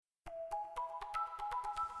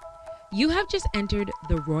You have just entered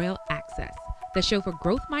the Royal Access, the show for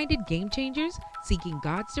growth-minded game changers seeking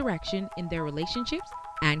God's direction in their relationships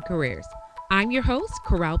and careers. I'm your host,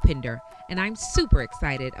 Corral Pinder, and I'm super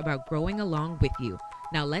excited about growing along with you.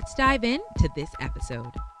 Now let's dive into this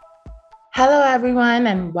episode. Hello, everyone,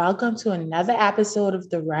 and welcome to another episode of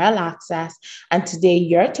the Royal Access. And today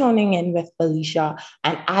you're tuning in with Felecia,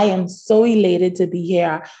 and I am so elated to be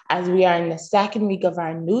here as we are in the second week of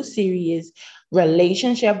our new series,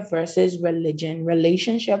 Relationship versus Religion.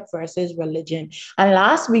 Relationship versus Religion. And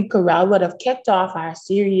last week, Corral would have kicked off our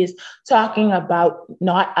series talking about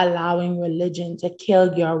not allowing religion to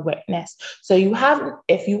kill your witness. So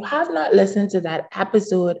if you have not listened to that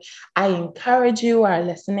episode, I encourage you, our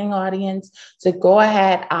listening audience, to go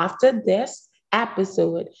ahead after this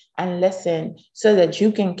episode and listen so that you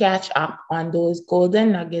can catch up on those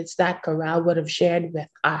golden nuggets that Corral would have shared with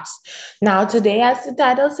us. Now, today, as the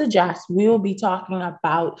title suggests, we will be talking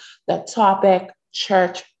about the topic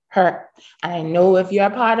church hurt. And I know if you're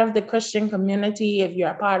a part of the Christian community, if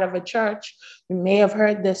you're a part of a church, you may have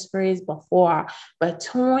heard this phrase before, but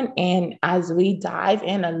tune in as we dive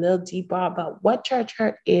in a little deeper about what church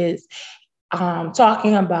hurt is,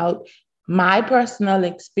 talking about my personal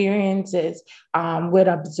experiences with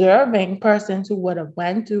observing persons who would have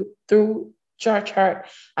went through church hurt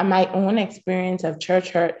and my own experience of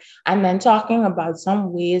church hurt, and then talking about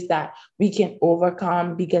some ways that we can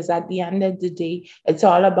overcome, because at the end of the day, it's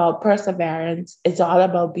all about perseverance. It's all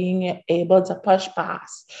about being able to push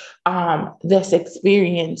past this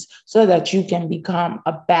experience so that you can become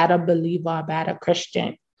a better believer, a better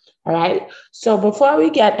Christian. All right. So before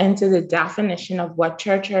we get into the definition of what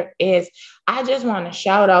church hurt is, I just want to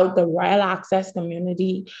shout out the Royal Access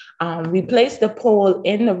community. We placed the poll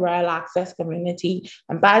in the Royal Access community.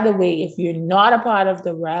 And by the way, if you're not a part of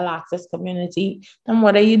the Royal Access community, then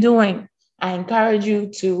what are you doing? I encourage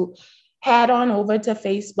you to head on over to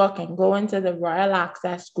Facebook and go into the Royal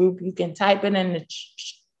Access group. You can type it in the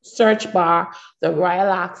search bar, the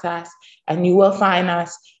Royal Access, and you will find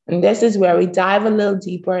us. And this is where we dive a little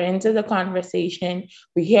deeper into the conversation.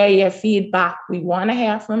 We hear your feedback. We want to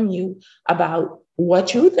hear from you about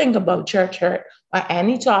what you think about church hurt or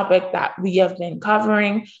any topic that we have been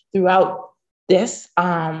covering throughout this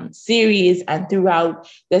series and throughout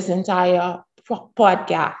this entire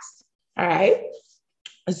podcast. All right.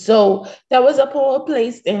 So there was a poll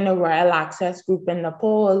placed in the Royal Access group, and the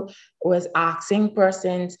poll was asking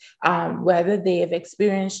persons whether they have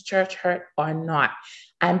experienced church hurt or not.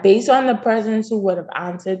 And based on the persons who would have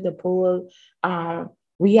answered the poll,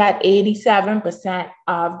 we had 87%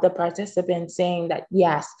 of the participants saying that,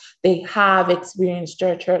 yes, they have experienced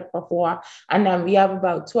church hurt before. And then we have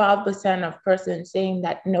about 12% of persons saying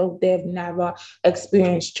that, no, they've never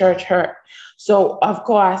experienced church hurt. So, of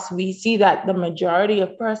course, we see that the majority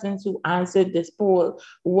of persons who answered this poll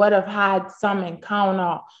would have had some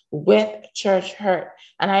encounter with church hurt.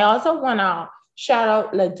 And I also want to shout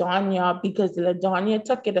out LaDonia, because LaDonia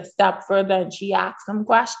took it a step further and she asked some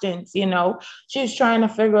questions. She was trying to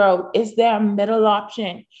figure out, is there a middle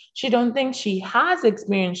option? She don't think she has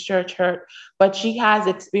experienced church hurt, but she has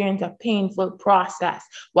experienced a painful process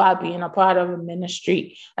while being a part of a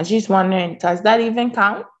ministry. And she's wondering, does that even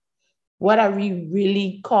count? What are we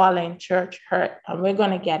really calling church hurt? And we're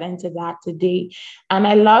going to get into that today. And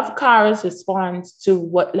I love Kara's response to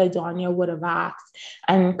what LaDonia would have asked.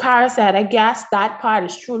 And Kara said, I guess that part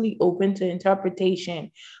is truly open to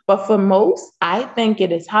interpretation. But for most, I think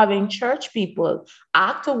it is having church people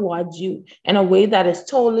act towards you in a way that is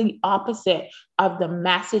totally opposite of the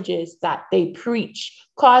messages that they preach,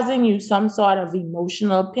 causing you some sort of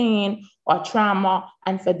emotional pain or trauma,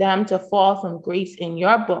 and for them to fall from grace in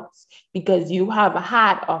your books because you have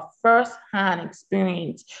had a first-hand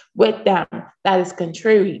experience with them that is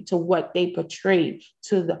contrary to what they portray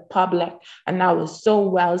to the public. And that was so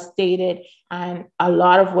well stated. And a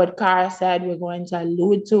lot of what Kara said, we're going to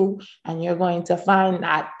allude to, and you're going to find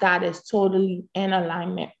that that is totally in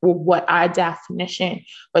alignment with what our definition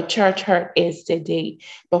of church hurt is today.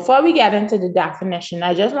 Before we get into the definition,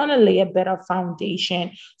 I just want to lay a bit of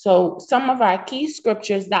foundation. So some of our key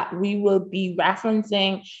scriptures that we will be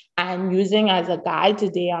referencing and using as a guide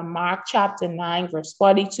today are Mark chapter 9, verse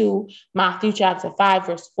 42, Matthew chapter 5,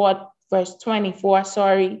 verse 24,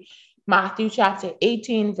 Matthew chapter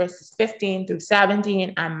 18, verses 15 through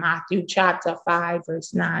 17, and Matthew chapter 5,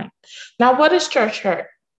 verse 9. Now, what is church hurt?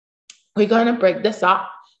 We're going to break this up.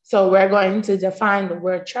 So we're going to define the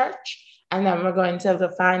word church, and then we're going to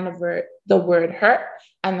define the word hurt,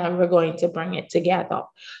 and then we're going to bring it together.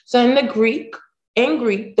 So in Greek,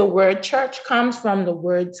 the word church comes from the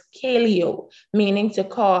words kaleo, meaning to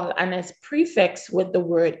call, and is prefixed with the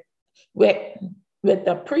word with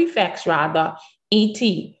the prefix rather, et,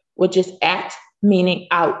 which is et, meaning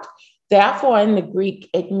out. Therefore, in the Greek,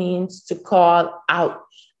 it means to call out.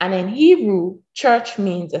 And in Hebrew, church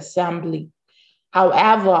means assembly.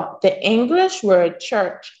 However, the English word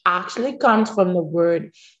church actually comes from the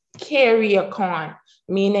word kyriakon,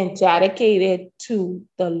 meaning dedicated to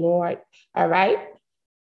the Lord. All right.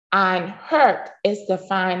 And hurt is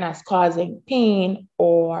defined as causing pain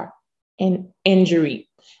or injury.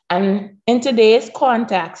 And in today's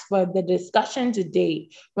context for the discussion today,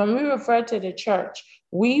 when we refer to the church,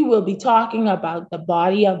 we will be talking about the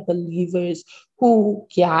body of believers who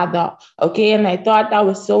gather. Okay. And I thought that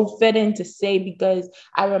was so fitting to say because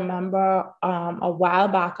I remember a while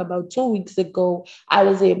back, about 2 weeks ago, I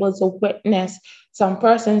was able to witness some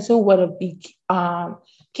persons who would have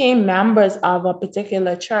became members of a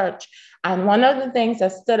particular church. And one of the things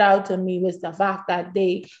that stood out to me was the fact that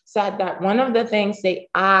they said that one of the things they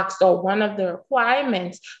asked, or one of the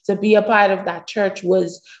requirements to be a part of that church,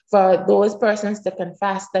 was for those persons to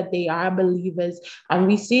confess that they are believers. And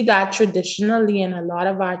we see that traditionally in a lot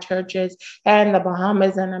of our churches here in the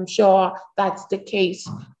Bahamas, and I'm sure that's the case,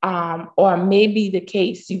 or maybe the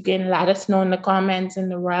case. You can let us know in the comments in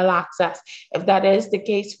the Royal Access if that is the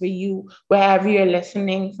case for you, wherever you're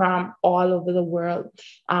listening from all over the world.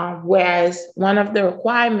 Whereas one of the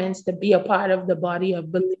requirements to be a part of the body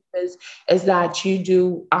of believers is that you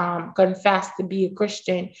do confess to be a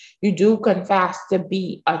Christian. You do confess to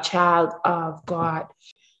be a child of God.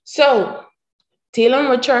 So, dealing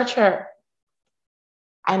with church hurt.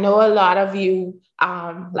 I know a lot of you,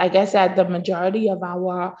 like I said, the majority of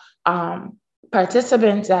our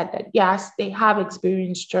participants said that, yes, they have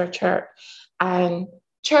experienced church hurt. And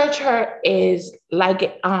church hurt is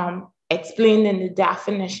like explained in the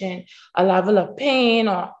definition, a level of pain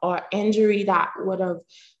or injury that would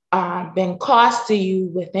have been caused to you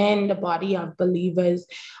within the body of believers.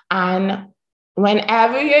 And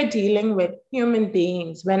whenever you're dealing with human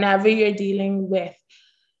beings, whenever you're dealing with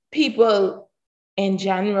people in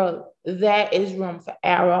general, there is room for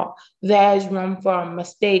error. There's room for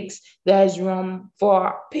mistakes. There's room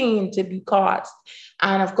for pain to be caused.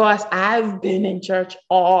 And of course, I've been in church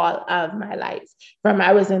all of my life. From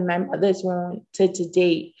I was in my mother's womb to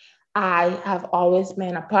today, I have always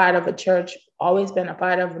been a part of a church, always been a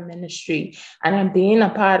part of a ministry. And I'm being a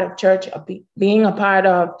part of church, being a part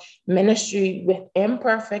of ministry with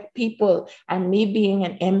imperfect people, and me being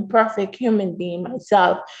an imperfect human being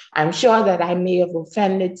myself. I'm sure that I may have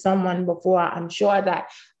offended someone before. I'm sure that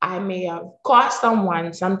I may have caused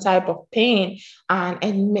someone some type of pain, and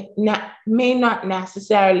it may not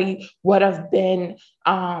necessarily would have been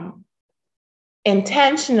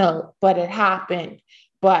intentional, but it happened.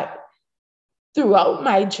 But throughout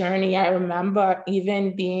my journey, I remember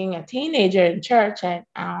even being a teenager in church and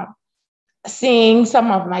seeing some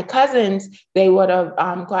of my cousins, they would have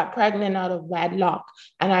got pregnant out of wedlock.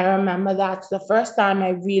 And I remember that's the first time I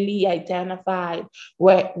really identified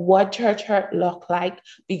what church hurt looked like,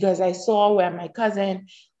 because I saw where my cousin,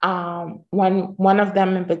 one of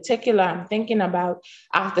them in particular, I'm thinking about,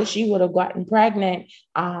 after she would have gotten pregnant,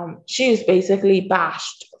 she was basically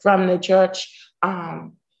bashed from the church,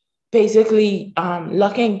 basically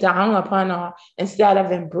looking down upon her instead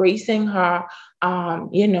of embracing her,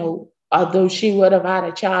 although she would have had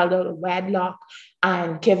a child out of wedlock,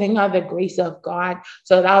 and giving her the grace of God.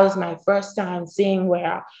 So that was my first time seeing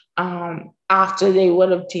where after they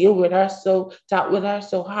would have dealt with her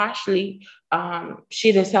so harshly,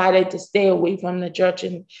 she decided to stay away from the church.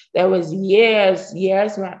 And there was years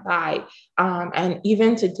went by. And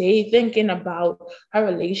even today, thinking about her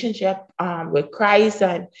relationship with Christ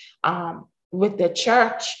and with the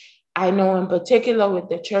church, I know in particular with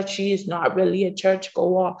the church, she is not really a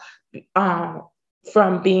churchgoer,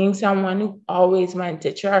 from being someone who always went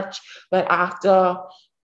to church. But after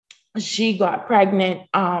she got pregnant,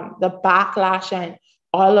 the backlash and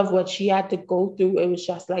all of what she had to go through, it was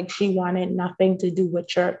just like she wanted nothing to do with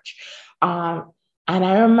church. And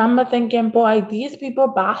I remember thinking, boy, these people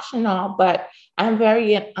bashing her, but I'm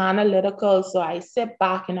very analytical. So I sit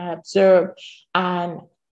back and I observe, and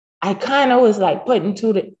I kind of was like putting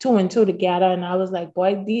two and two together. And I was like,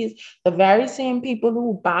 boy, the very same people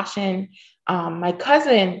who bashing my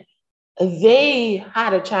cousin, they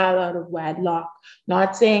had a child out of wedlock.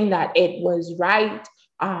 Not saying that it was right,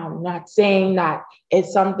 not saying that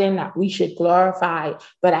it's something that we should glorify,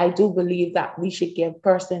 but I do believe that we should give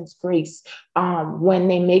persons grace when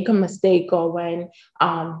they make a mistake, or when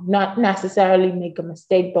not necessarily make a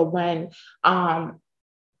mistake, but when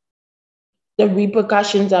the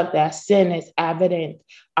repercussions of their sin is evident.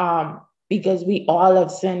 because we all have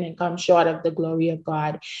sinned and come short of the glory of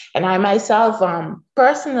God. And I myself,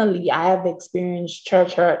 personally, I have experienced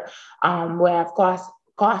church hurt, where I've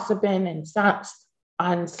gossiping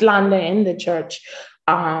and slander in the church.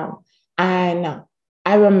 And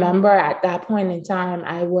I remember at that point in time,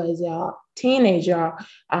 I was a teenager,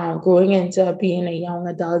 growing into being a young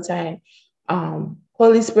adult, and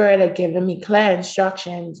Holy Spirit had given me clear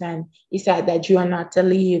instructions, and He said that you are not to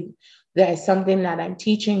leave. There's something that I'm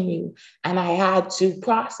teaching you. And I had to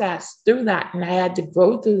process through that, and I had to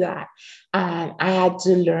grow through that. And I had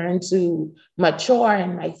to learn to mature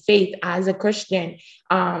in my faith as a Christian,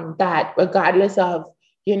 that regardless of,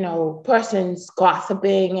 persons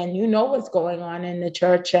gossiping and what's going on in the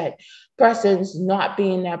church, and persons not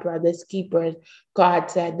being their brother's keepers,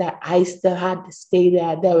 God said that I still had to stay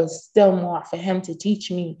there. There was still more for Him to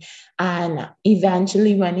teach me. And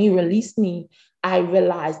eventually, when He released me, I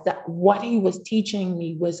realized that what He was teaching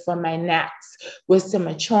me was for my next, was to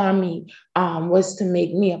mature me, was to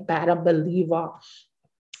make me a better believer.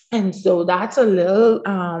 And so that's a little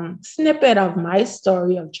snippet of my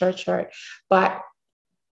story of church hurt. But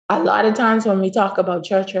a lot of times when we talk about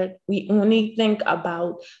church hurt, we only think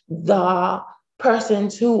about the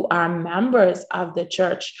persons who are members of the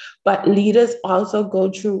church, but leaders also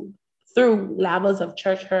go through levels of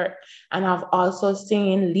church hurt. And I've also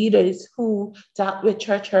seen leaders who dealt with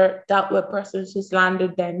church hurt, dealt with persons who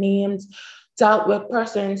slandered their names, dealt with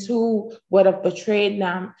persons who would have betrayed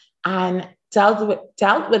them, and dealt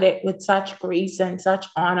with it with such grace and such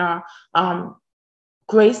honor,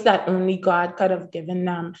 grace that only God could have given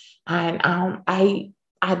them. And I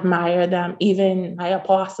admire them. Even my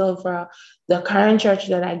apostle for the current church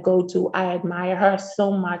that I go to, I admire her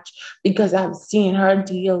so much because I've seen her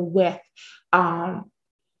deal with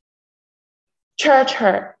church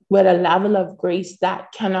hurt with a level of grace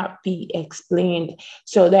that cannot be explained.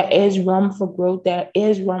 So there is room for growth. There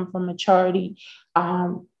is room for maturity,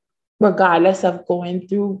 regardless of going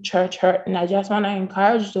through church hurt. And I just want to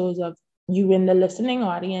encourage those of you in the listening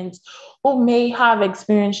audience who may have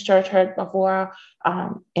experienced church hurt before.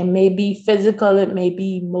 It may be physical, it may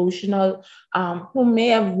be emotional, who may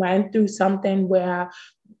have went through something where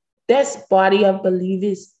this body of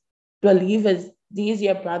believers, these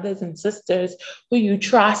your brothers and sisters who you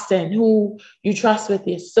trust and who you trust with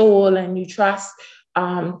your soul, and you trust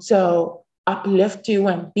to uplift you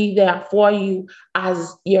and be there for you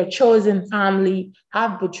as your chosen family,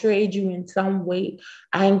 have betrayed you in some way.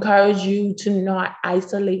 I encourage you to not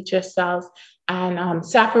isolate yourself and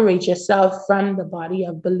separate yourself from the body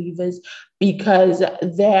of believers, because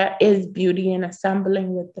there is beauty in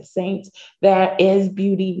assembling with the saints. There is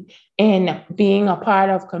beauty in being a part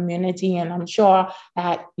of community. And I'm sure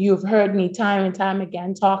that you've heard me time and time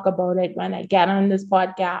again talk about it when I get on this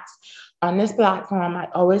podcast. On this platform, I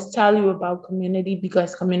always tell you about community,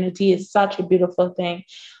 because community is such a beautiful thing.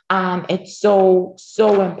 And it's so,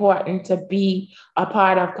 so important to be a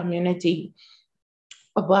part of community.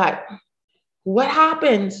 But what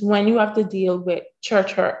happens when you have to deal with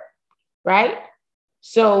church hurt, right?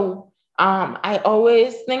 So I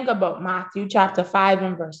always think about Matthew chapter 5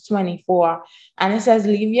 and verse 24. And it says,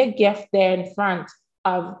 leave your gift there in front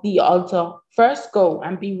of the altar. First go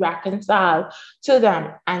and be reconciled to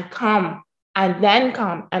them, and then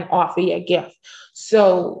come and offer your gift.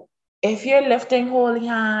 So if you're lifting holy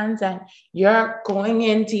hands and you're going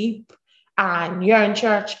in deep and you're in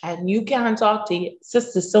church and you can't talk to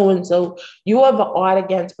sister so-and-so, you have an odd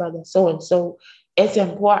against brother so-and-so, it's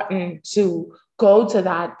important to go to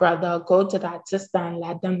that brother, go to that sister, and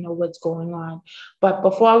let them know what's going on. But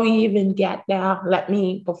before we even get there,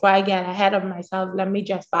 before I get ahead of myself, let me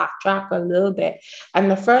just backtrack a little bit. And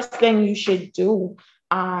the first thing you should do,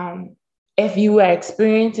 if you are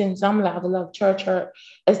experiencing some level of church hurt,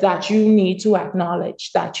 is that you need to acknowledge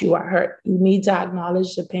that you are hurt. You need to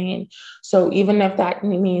acknowledge the pain. So even if that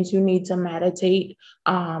means you need to meditate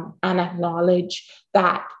and acknowledge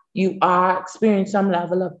that you are experiencing some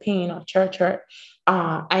level of pain or church hurt.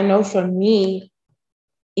 I know for me,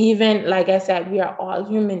 even like I said, we are all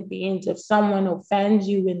human beings. If someone offends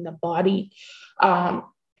you in the body, I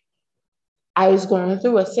was going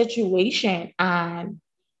through a situation and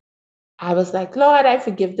I was like, Lord, I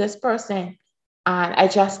forgive this person. And I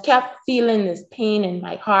just kept feeling this pain in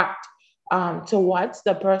my heart towards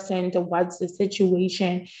the person, towards the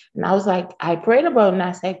situation. And I was like, I prayed about it and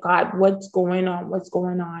I said, God, what's going on? What's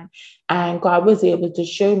going on? And God was able to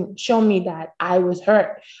show me that I was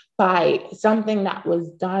hurt by something that was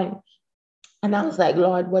done. And I was like,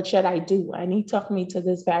 Lord, what should I do? And he took me to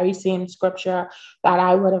this very same scripture that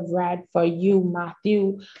I would have read for you,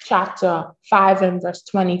 Matthew chapter 5 and verse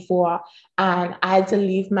 24. And I had to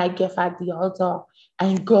leave my gift at the altar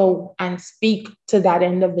and go and speak to that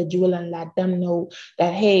individual and let them know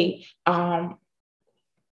that, hey,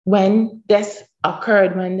 when this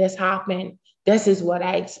occurred, when this happened, this is what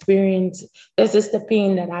I experienced. This is the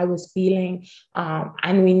pain that I was feeling.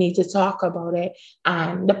 And we need to talk about it.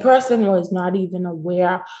 And the person was not even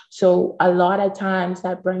aware. So a lot of times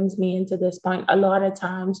that brings me into this point. A lot of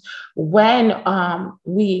times when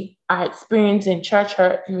we are experiencing church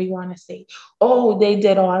hurt and we want to say, oh, they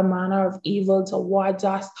did all manner of evil towards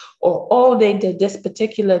us, or oh, they did this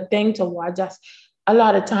particular thing towards us. A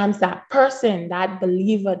lot of times that person, that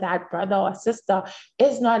believer, that brother or sister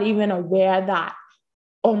is not even aware that,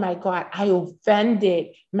 oh my God, I offended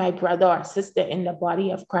my brother or sister in the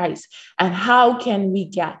body of Christ. And how can we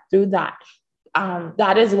get through that?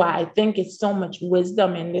 That is why I think it's so much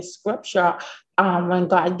wisdom in this scripture when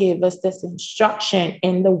God gave us this instruction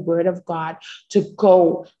in the word of God to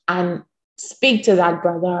go and speak to that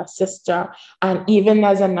brother or sister. And even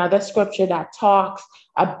there's another scripture that talks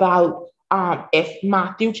about if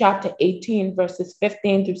Matthew chapter 18, verses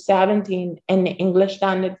 15 through 17 in the English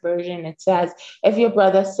Standard Version, it says, if your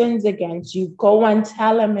brother sins against you, go and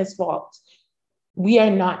tell him his fault. We are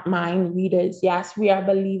not mind readers. Yes, we are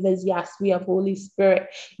believers. Yes, we have Holy Spirit.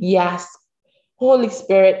 Yes, Holy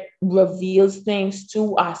Spirit reveals things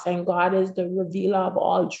to us, and God is the revealer of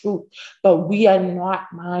all truth. But we are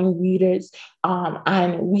not mind readers.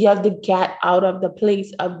 And we have to get out of the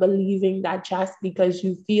place of believing that just because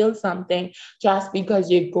you feel something, just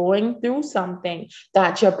because you're going through something,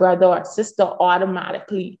 that your brother or sister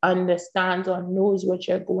automatically understands or knows what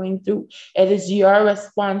you're going through. It is your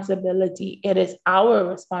responsibility. It is our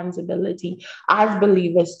responsibility as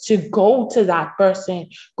believers to go to that person,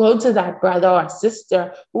 go to that brother or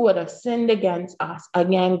sister who would have sinned against us,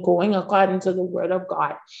 again, going according to the word of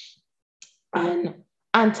God,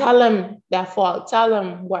 and tell them their fault, tell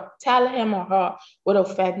him or her what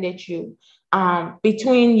offended you.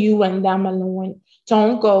 Between you and them alone,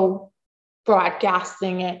 don't go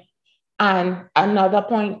broadcasting it. And another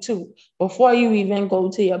point too, before you even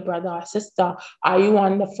go to your brother or sister, are you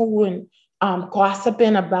on the phone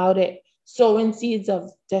gossiping about it, sowing seeds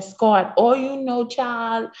of discord? Or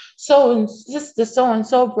child, so and sister, so and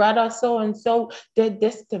so, brother, so and so did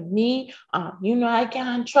this to me. I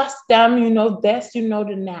can't trust them. This, the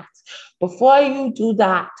next. Before you do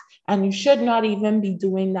that, and you should not even be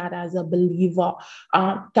doing that as a believer.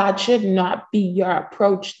 That should not be your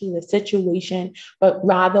approach to the situation, but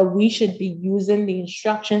rather we should be using the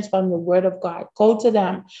instructions from the word of God. Go to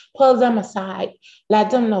them, pull them aside,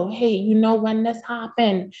 let them know, hey, when this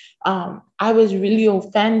happened, I was really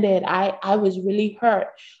offended. I was really hurt.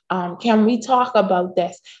 Can we talk about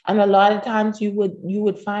this? And a lot of times you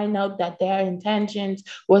would find out that their intentions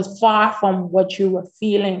was far from what you were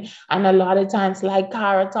feeling. And a lot of times, like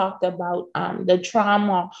Kara talked about, the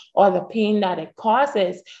trauma or the pain that it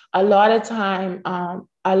causes, a lot of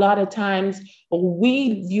times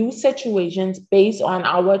we view situations based on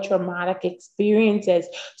our traumatic experiences.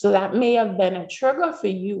 So that may have been a trigger for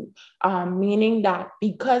you, meaning that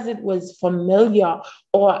because it was familiar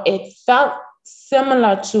or it felt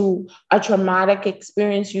similar to a traumatic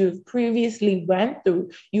experience you've previously went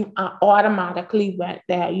through, you automatically went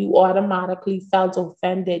there. You automatically felt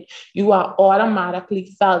offended. You are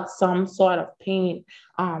automatically felt some sort of pain,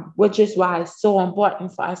 which is why it's so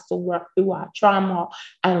important for us to work through our trauma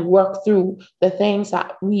and work through the things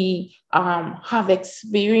that we have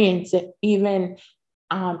experienced, even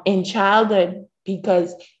in childhood,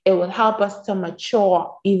 because it will help us to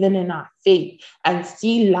mature even in our faith and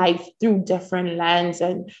see life through different lens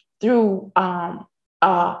and through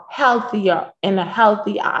a healthy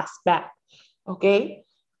aspect. Okay.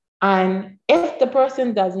 And if the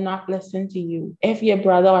person does not listen to you, if your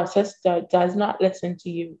brother or sister does not listen to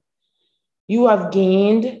you, you have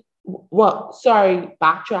gained,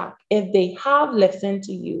 backtrack. If they have listened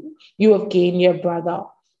to you, you have gained your brother.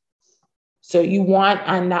 So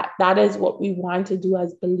that is what we want to do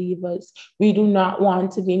as believers. We do not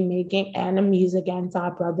want to be making enemies against our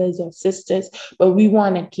brothers or sisters, but we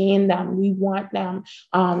want to gain them. We want them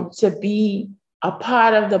to be a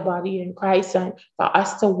part of the body in Christ, and for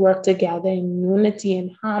us to work together in unity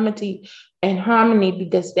and harmony,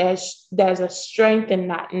 because there's a strength in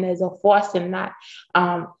that, and there's a force in that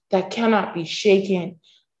that cannot be shaken.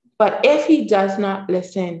 But if he does not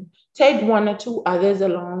listen, take one or two others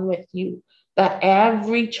along with you, that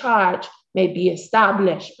every charge may be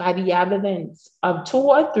established by the evidence of 2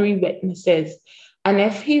 or 3 witnesses. And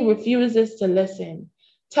if he refuses to listen,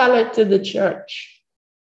 tell it to the church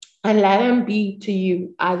and let him be to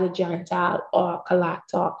you as a Gentile or a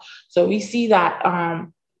collector. So we see that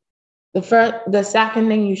the second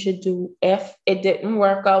thing you should do, if it didn't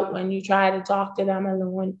work out when you try to talk to them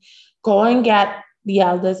alone, go and get the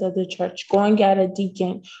elders of the church, go and get a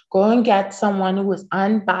deacon, go and get someone who is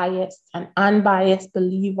unbiased, an unbiased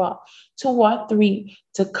believer, 2 or 3,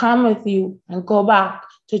 to come with you and go back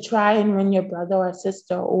to try and win your brother or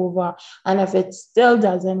sister over. And if it still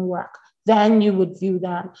doesn't work, then you would view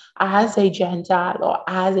them as a Gentile or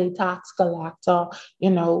as a tax collector,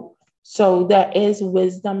 So there is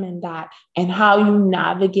wisdom in that and how you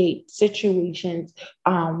navigate situations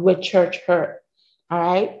with church hurt. All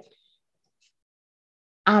right.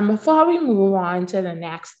 Before we move on to the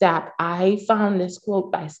next step, I found this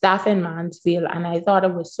quote by Stephen Mansfield, and I thought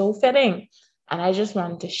it was so fitting. And I just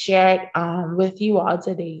wanted to share it with you all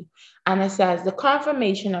today. And it says, the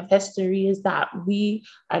confirmation of history is that we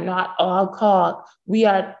are not all called. We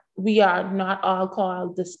are not all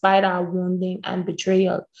called despite our wounding and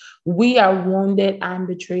betrayal. We are wounded and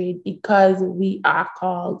betrayed because we are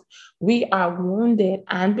called. We are wounded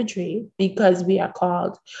and betrayed because we are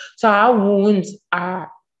called. So our wounds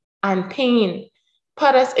and pain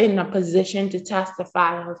put us in a position to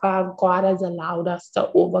testify of how God has allowed us to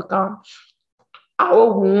overcome.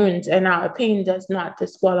 Our wounds and our pain does not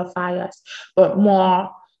disqualify us, but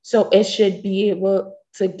more so it should be able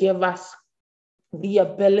to give us the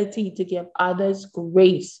ability to give others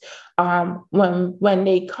grace when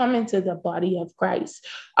they come into the body of Christ.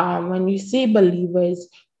 When you see believers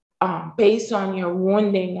based on your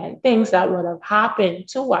wounding and things that would have happened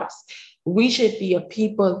to us, we should be a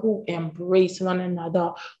people who embrace one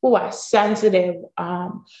another, who are sensitive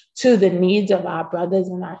to the needs of our brothers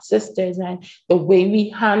and our sisters, and the way we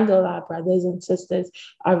handle our brothers and sisters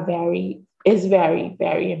is very,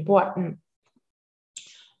 very important.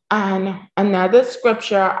 And another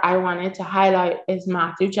scripture I wanted to highlight is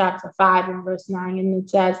Matthew chapter 5 and verse 9. And it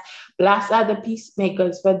says, blessed are the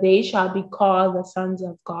peacemakers, for they shall be called the sons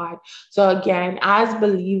of God. So again, as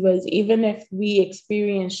believers, even if we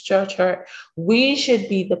experience church hurt, we should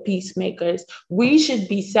be the peacemakers. We should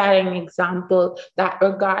be setting an example that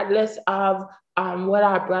regardless of what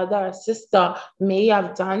our brother or sister may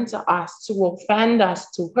have done to us, to offend us,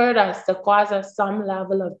 to hurt us, to cause us some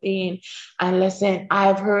level of pain. And listen,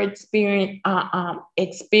 I've heard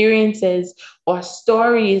experiences or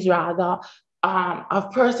stories rather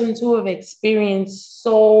of persons who have experienced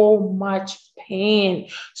so much pain,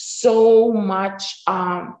 so much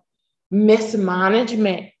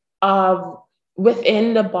mismanagement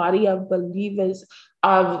within the body of believers,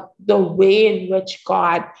 of the way in which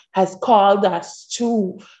God has called us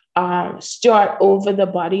to steward over the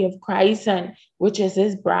body of Christ, and which is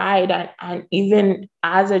his bride, and even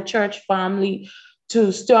as a church family,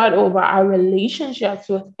 to steward over our relationships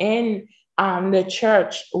within the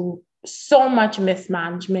church. So much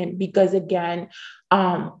mismanagement because, again,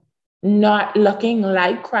 not looking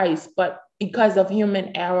like Christ, but because of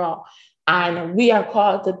human error. And we are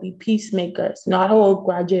called to be peacemakers, not hold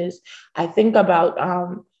grudges. I think about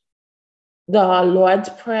the Lord's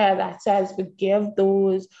Prayer that says, forgive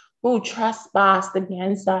those who trespass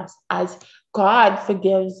against us as God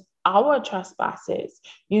forgives our trespasses,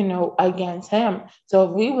 against him. So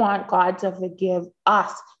if we want God to forgive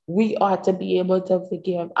us, we ought to be able to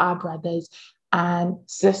forgive our brothers and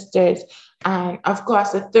sisters. And of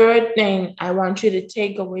course, the third thing I want you to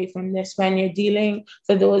take away from this when you're dealing,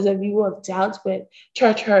 for those of you who have dealt with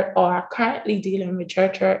church hurt or are currently dealing with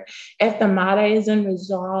church hurt, if the matter isn't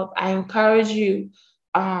resolved, I encourage you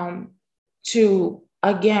to,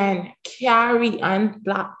 again, carry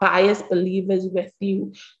unbiased believers with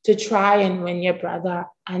you to try and win your brother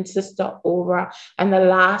and sister over. And the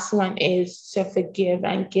last one is to forgive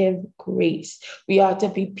and give grace. We ought to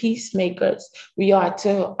be peacemakers. We ought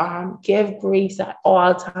to give grace at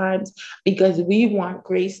all times because we want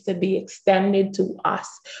grace to be extended to us.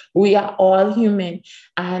 We are all human.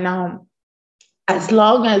 And as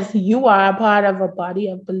long as you are a part of a body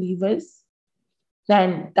of believers,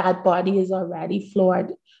 then that body is already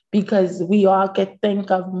flawed, because we all could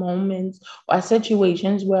think of moments or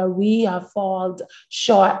situations where we have fallen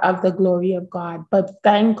short of the glory of God. But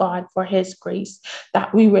thank God for his grace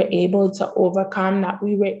that we were able to overcome, that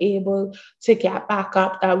we were able to get back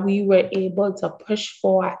up, that we were able to push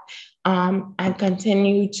forth and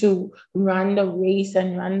continue to run the race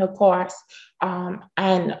and run the course,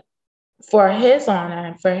 and for his honor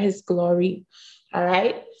and for his glory. All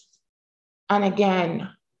right. And again,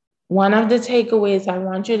 One of the takeaways I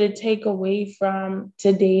want you to take away from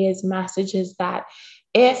today's message is that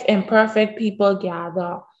if imperfect people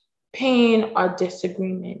gather, pain or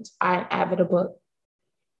disagreement are inevitable,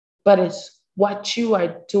 but it's what you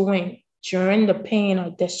are doing during the pain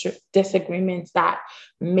or disagreements that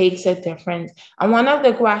makes a difference. And one of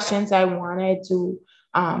the questions I wanted to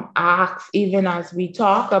ask, even as we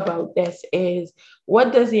talk about this, is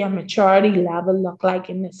what does your maturity level look like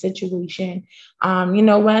in this situation? When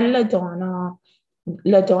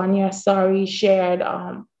LaDonia, shared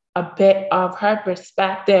a bit of her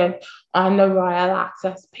perspective on the Royal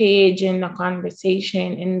Access page in the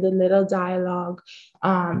conversation, in the little dialogue.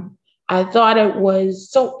 I thought it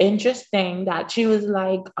was so interesting that she was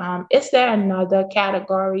like, is there another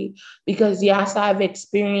category? Because yes, I've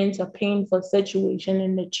experienced a painful situation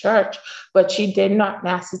in the church, but she did not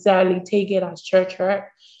necessarily take it as church hurt.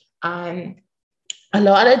 And a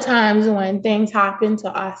lot of times when things happen to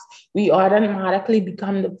us, we automatically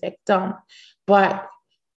become the victim. But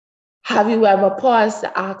have you ever paused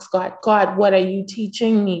to ask God, God, what are you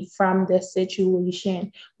teaching me from this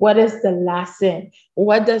situation? What is the lesson?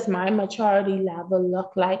 What does my maturity level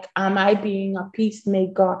look like? Am I being a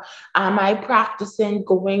peacemaker? Am I practicing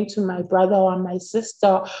going to my brother or my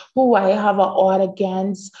sister who I have an odd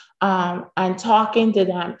against and talking to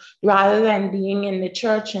them rather than being in the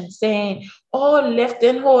church and saying, oh,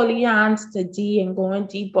 lifting holy hands to D and going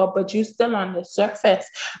deeper, but you still on the surface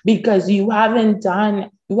because you haven't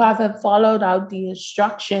followed out the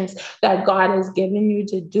instructions that God has given you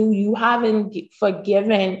to do. You haven't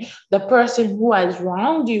forgiven the person who has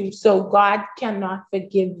wronged you. So God cannot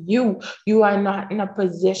forgive you. You are not in a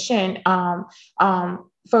position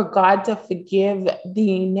for God to forgive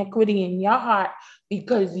the iniquity in your heart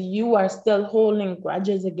because you are still holding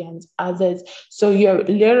grudges against others. So you're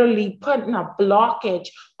literally putting a blockage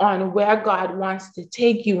on where God wants to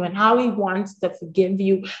take you and how he wants to forgive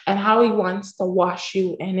you and how he wants to wash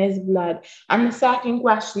you in his blood. And the second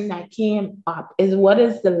question that came up is, what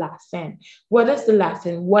is the lesson? What is the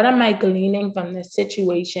lesson? What am I gleaning from this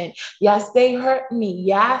situation? Yes, they hurt me.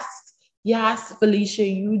 Yes, Felecia,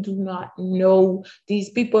 you do not know.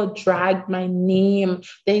 These people dragged my name.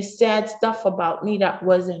 They said stuff about me that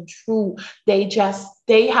wasn't true. They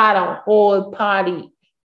had a whole party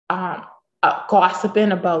um,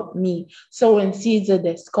 gossiping about me, sowing seeds of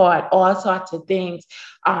discord, all sorts of things.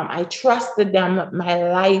 I trusted them with my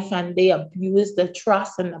life and they abused the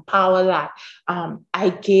trust and the power that I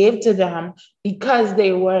gave to them because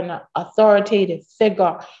they were an authoritative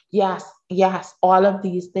figure. Yes, all of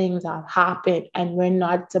these things have happened and we're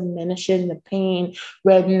not diminishing the pain.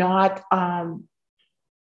 We're not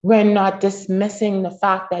dismissing the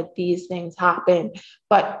fact that these things happen,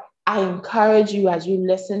 but I encourage you as you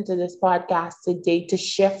listen to this podcast today to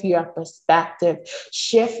shift your perspective,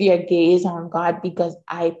 shift your gaze on God, because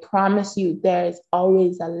I promise you there is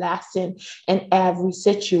always a lesson in every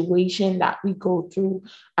situation that we go through.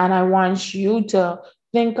 And I want you to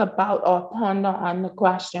think about or ponder on the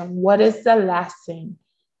question, what is the lesson?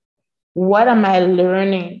 What am I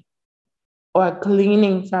learning or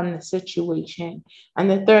gleaning from the situation?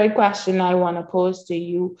 And the third question I want to pose to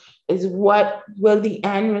you is, what will the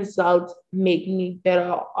end result make me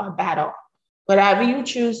better or better? Whatever you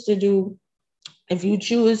choose to do, if you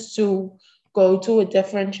choose to go to a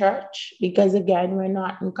different church, because again, we're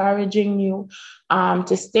not encouraging you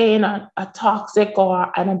to stay in a toxic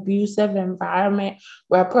or an abusive environment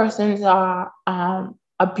where persons are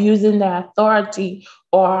abusing their authority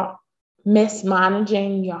or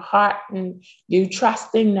mismanaging your heart and you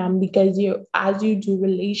trusting them, because as you do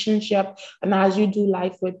relationship and as you do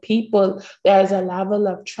life with people, there's a level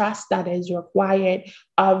of trust that is required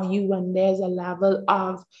of you, and there's a level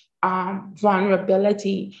of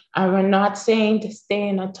vulnerability. And we're not saying to stay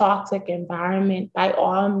in a toxic environment. By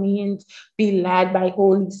all means, be led by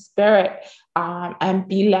Holy Spirit and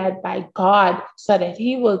be led by God so that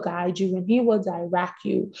he will guide you and he will direct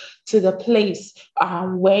you to the place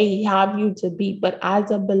where he have you to be. But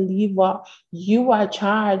as a believer, you are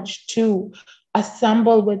charged to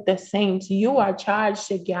assemble with the saints. You are charged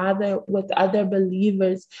to gather with other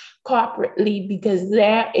believers corporately, because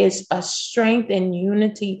there is a strength in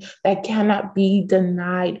unity that cannot be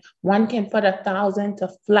denied. One can put 1,000 to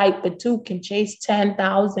flight, but two can chase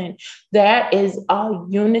 10,000. There is a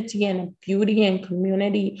unity and a beauty in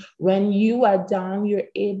community. When you are down, you're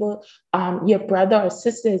able, your brother or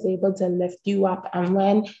sister is able to lift you up. And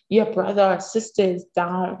when your brother or sister is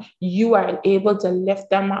down, you are able to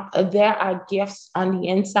lift them up. There are gifts on the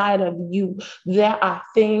inside of you. There are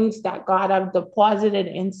things that God has deposited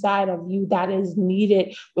inside inside of you that is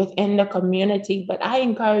needed within the community. But I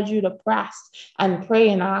encourage you to press and pray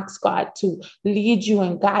and ask God to lead you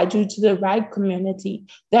and guide you to the right community.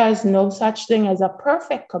 There is no such thing as a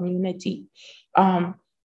perfect community.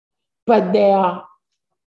 But there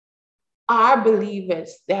are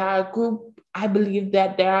believers. I believe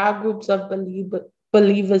that there are groups of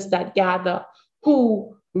believers that gather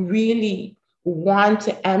who really want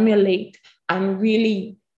to emulate and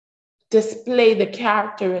really display the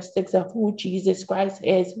characteristics of who Jesus Christ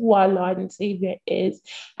is, who our Lord and Savior is.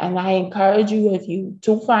 And I encourage you, if you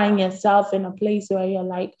do find yourself in a place where you're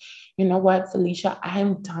like, you know what, Felecia,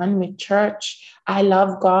 I'm done with church. I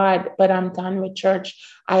love God, but I'm done with church.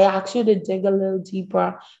 I ask you to dig a little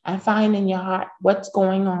deeper and find in your heart what's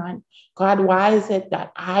going on. God, why is it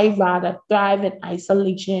that I rather thrive in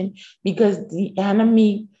isolation? Because the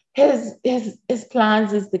enemy, his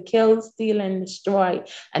plans is to kill, steal, and destroy.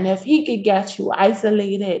 And if he could get you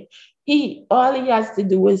isolated, all he has to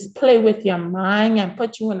do is play with your mind and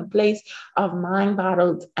put you in a place of mind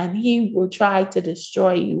battles, and he will try to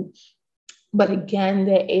destroy you. But again,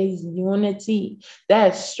 there is unity.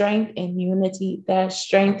 There's strength in unity. There's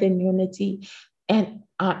strength in unity. And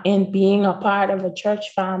in being a part of a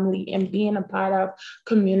church family and being a part of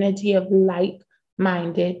community of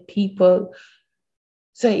like-minded people.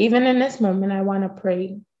 So even in this moment, I want to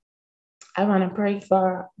pray. I want to pray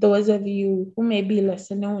for those of you who may be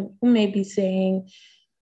listening, who may be saying,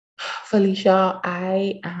 Felecia,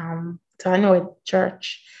 I am done with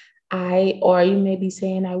church. Or you may be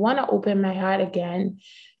saying, I want to open my heart again,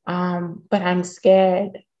 but I'm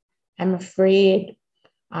scared. I'm afraid.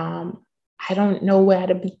 I don't know where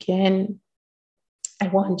to begin. I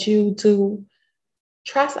want you to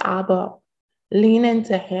trust Abba, lean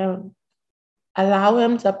into him, allow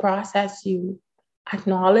him to process you,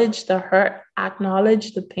 acknowledge the hurt,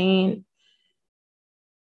 acknowledge the pain.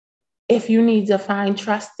 If you need to find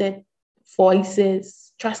trusted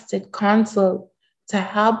voices, trusted counsel to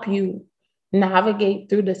help you navigate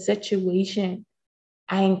through the situation,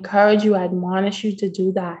 I encourage you, I admonish you to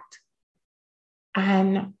do that.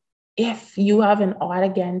 And if you have an ought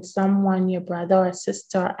against someone, your brother or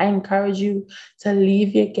sister, I encourage you to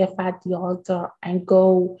leave your gift at the altar and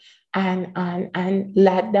go and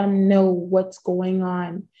let them know what's going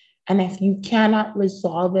on. And if you cannot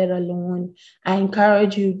resolve it alone, I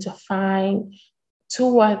encourage you to find 2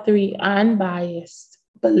 or 3 unbiased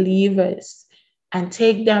believers and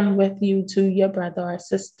take them with you to your brother or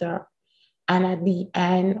sister. And at the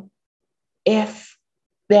end, if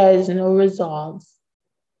there is no resolve,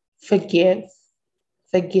 forgive.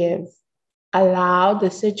 Allow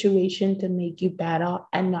the situation to make you better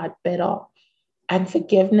and not bitter. And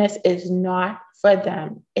forgiveness is not for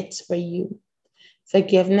them, it's for you.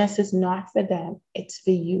 Forgiveness is not for them, it's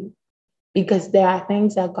for you. Because there are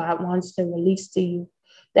things that God wants to release to you.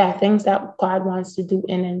 There are things that God wants to do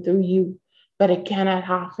in and through you, but it cannot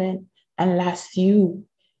happen unless you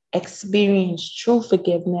experience true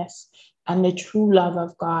forgiveness and the true love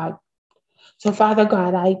of God. So, Father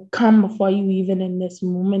God, I come before you even in this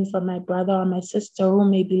moment for my brother or my sister who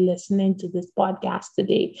may be listening to this podcast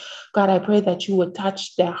today. God, I pray that you would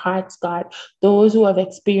touch their hearts, God. Those who have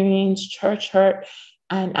experienced church hurt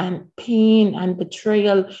and pain and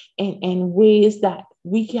betrayal in ways that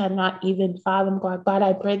we cannot even fathom, God. God,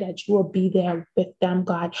 I pray that you will be there with them,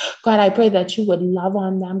 God. God, I pray that you would love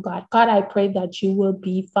on them, God. God, I pray that you will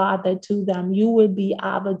be Father to them. You will be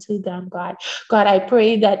Abba to them, God. God, I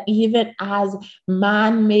pray that even as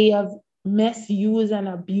man may have misuse and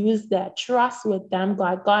abuse their trust with them,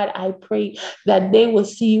 God. God, I pray that they will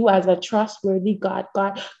see you as a trustworthy God.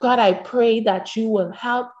 God, I pray that you will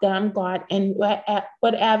help them, God, in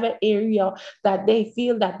whatever area that they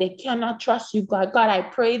feel that they cannot trust you, God. God, I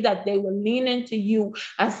pray that they will lean into you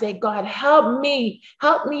and say, God, help me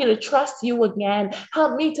to trust you again.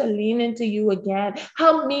 Help me to lean into you again.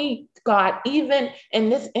 Help me, God, even in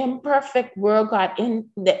this imperfect world, God, in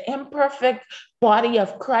the imperfect body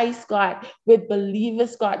of Christ, God, with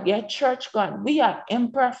believers, God, your church, God, we are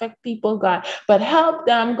imperfect people, God, but help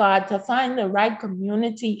them, God, to find the right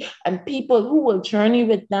community and people who will journey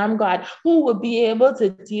with them, God, who will be able to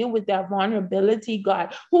deal with their vulnerability,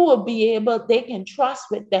 God, who will be able, they can trust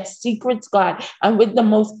with their secrets, God, and with the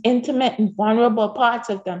most intimate and vulnerable parts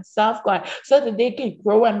of themselves, God, so that they can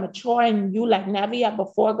grow and mature in you like never yet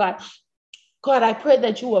before, God. God, I pray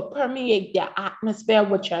that you will permeate their atmosphere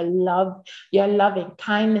with your love, your loving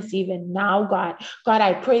kindness even now, God. God,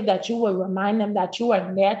 I pray that you will remind them that you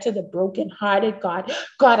are near to the brokenhearted, God.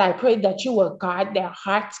 God, I pray that you will guard their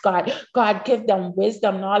hearts, God. God, give them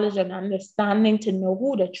wisdom, knowledge, and understanding to know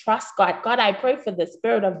who to trust, God. God, I pray for the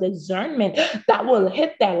spirit of discernment that will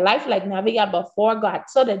hit their life like never yet before, God,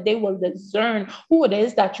 so that they will discern who it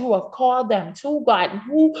is that you have called them to, God, and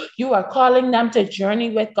who you are calling them to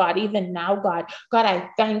journey with, God, even now, God. God, I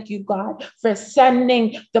thank you, God, for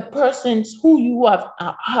sending the persons who you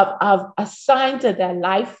have assigned to their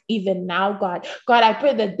life even now, God. God, I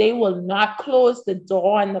pray that they will not close the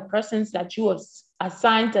door on the persons that you have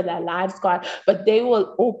assigned to their lives, God, but they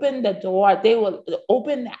will open the door. They will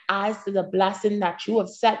open their eyes to the blessing that you have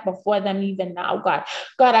set before them even now, God.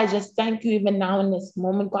 God, I just thank you even now in this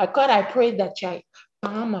moment, God. God, I pray that your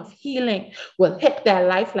balm of healing will hit their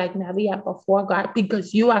life like never yet before, God,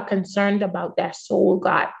 because you are concerned about their soul,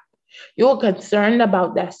 God. You're concerned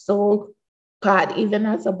about their soul, God, even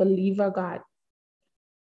as a believer, God.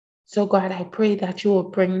 So, God, I pray that you will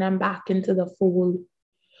bring them back into the fold.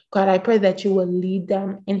 God, I pray that you will lead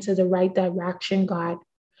them into the right direction, God.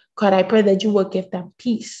 God, I pray that you will give them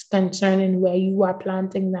peace concerning where you are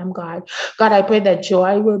planting them, God. God, I pray that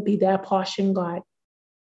joy will be their portion, God.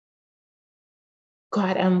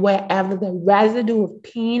 God, and wherever the residue of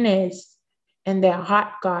pain is in their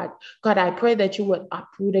heart, God, God, I pray that you would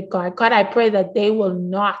uproot it, God. God, I pray that they will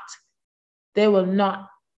not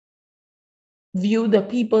view the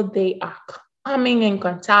people they are coming in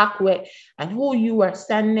contact with and who you are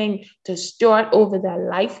sending to start over their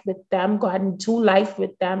life with them, God, and to life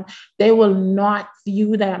with them. They will not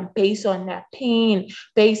view them based on their pain,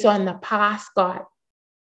 based on the past, God,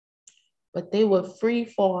 but they will free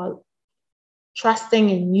fall, trusting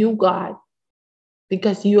in you, God,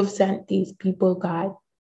 because you have sent these people, God.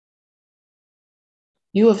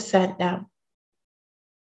 You have sent them.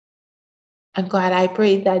 And God, I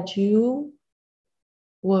pray that you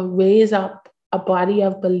will raise up a body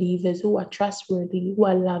of believers who are trustworthy, who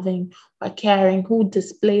are loving, who are caring, who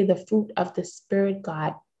display the fruit of the Spirit,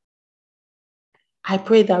 God. I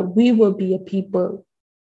pray that we will be a people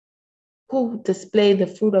who display the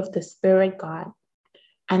fruit of the Spirit, God.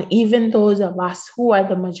 And even those of us who are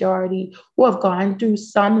the majority, who have gone through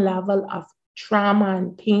some level of trauma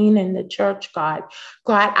and pain in the church, God.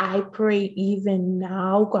 God, I pray even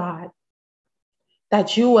now, God,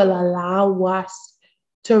 that you will allow us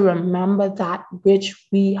to remember that which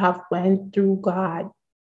we have went through, God,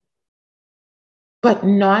 but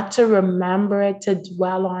not to remember it, to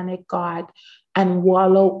dwell on it, God, and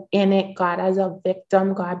wallow in it, God, as a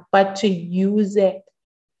victim, God, but to use it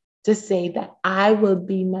to say that I will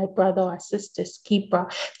be my brother or sister's keeper,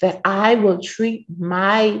 that I will treat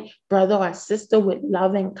my brother or sister with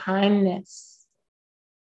loving kindness,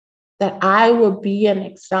 that I will be an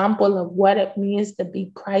example of what it means to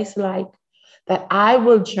be Christ-like, that I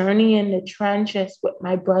will journey in the trenches with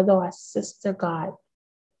my brother or sister, God.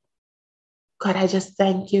 God, I just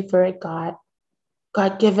thank you for it, God.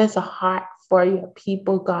 God, give us a heart for your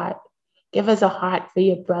people, God. Give us a heart for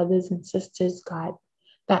your brothers and sisters, God,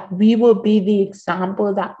 that we will be the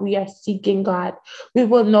example that we are seeking, God. We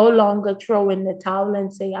will no longer throw in the towel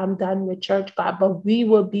and say, I'm done with church, God, but we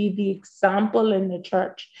will be the example in the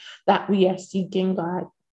church that we are seeking, God.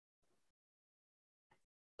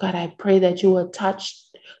 God, I pray that you will touch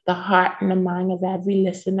the heart and the mind of every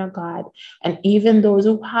listener, God. And even those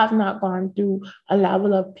who have not gone through a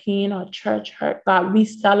level of pain or church hurt, God, we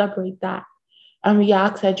celebrate that. And we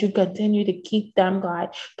ask that you continue to keep them,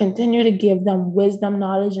 God. Continue to give them wisdom,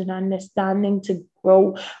 knowledge, and understanding to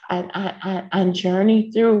grow and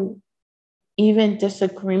journey through even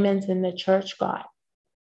disagreements in the church, God.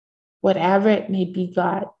 Whatever it may be,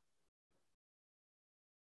 God.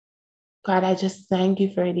 God, I just thank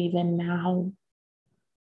you for it even now.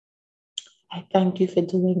 I thank you for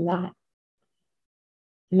doing that.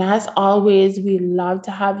 And as always, we love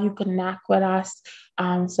to have you connect with us.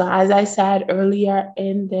 So as I said earlier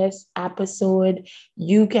in this episode,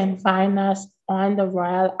 you can find us on the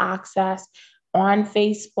Royal Access on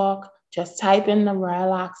Facebook. Just type in the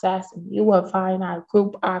Royal Access and you will find our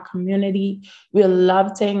group, our community. We'd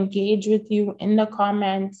love to engage with you in the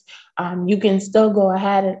comments. You can still go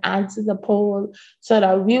ahead and answer the poll so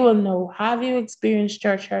that we will know, have you experienced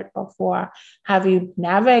church hurt before? Have you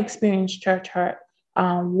never experienced church hurt?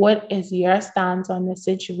 What is your stance on the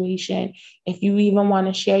situation? If you even want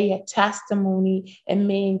to share your testimony, it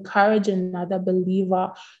may encourage another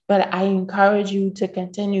believer, but I encourage you to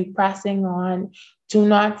continue pressing on. Do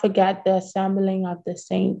not forget the assembling of the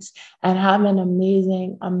saints and have an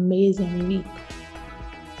amazing, amazing week.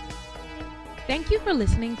 Thank you for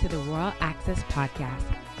listening to the Royal Access Podcast.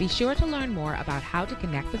 Be sure to learn more about how to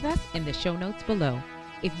connect with us in the show notes below.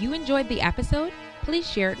 If you enjoyed the episode, please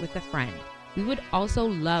share it with a friend. We would also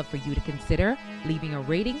love for you to consider leaving a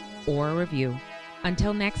rating or a review.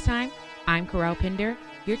 Until next time, I'm Corral Pinder,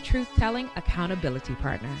 your truth-telling accountability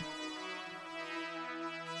partner.